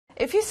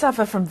If you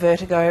suffer from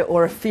vertigo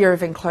or a fear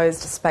of enclosed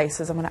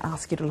spaces, I'm going to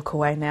ask you to look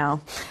away now.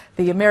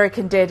 The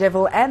American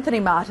Daredevil Anthony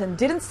Martin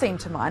didn't seem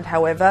to mind,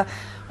 however,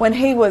 when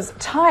he was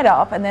tied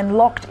up and then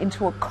locked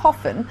into a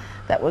coffin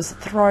that was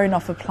thrown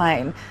off a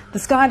plane. The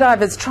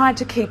Skydivers tried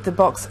to keep the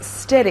box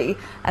steady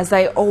as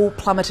they all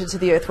plummeted to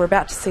the earth. We're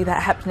about to see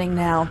that happening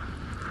now.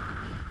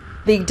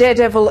 The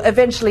Daredevil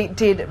eventually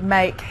did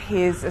make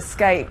his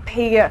escape.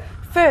 He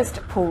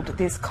first pulled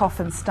this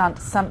coffin stunt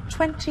some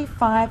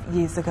 25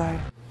 years ago.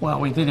 Well,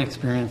 we did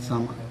experience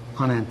some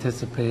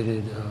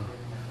unanticipated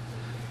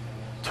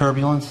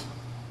turbulence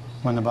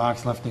when the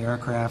box left the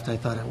aircraft. I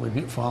thought it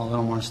would fall a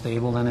little more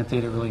stable than it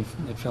did.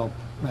 It felt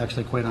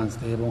actually quite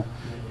unstable,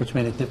 which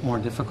made it more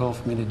difficult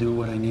for me to do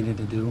what I needed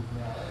to do.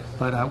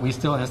 But we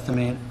still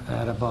estimate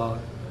at about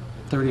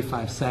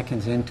 35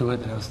 seconds into it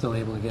that I was still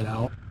able to get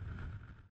out.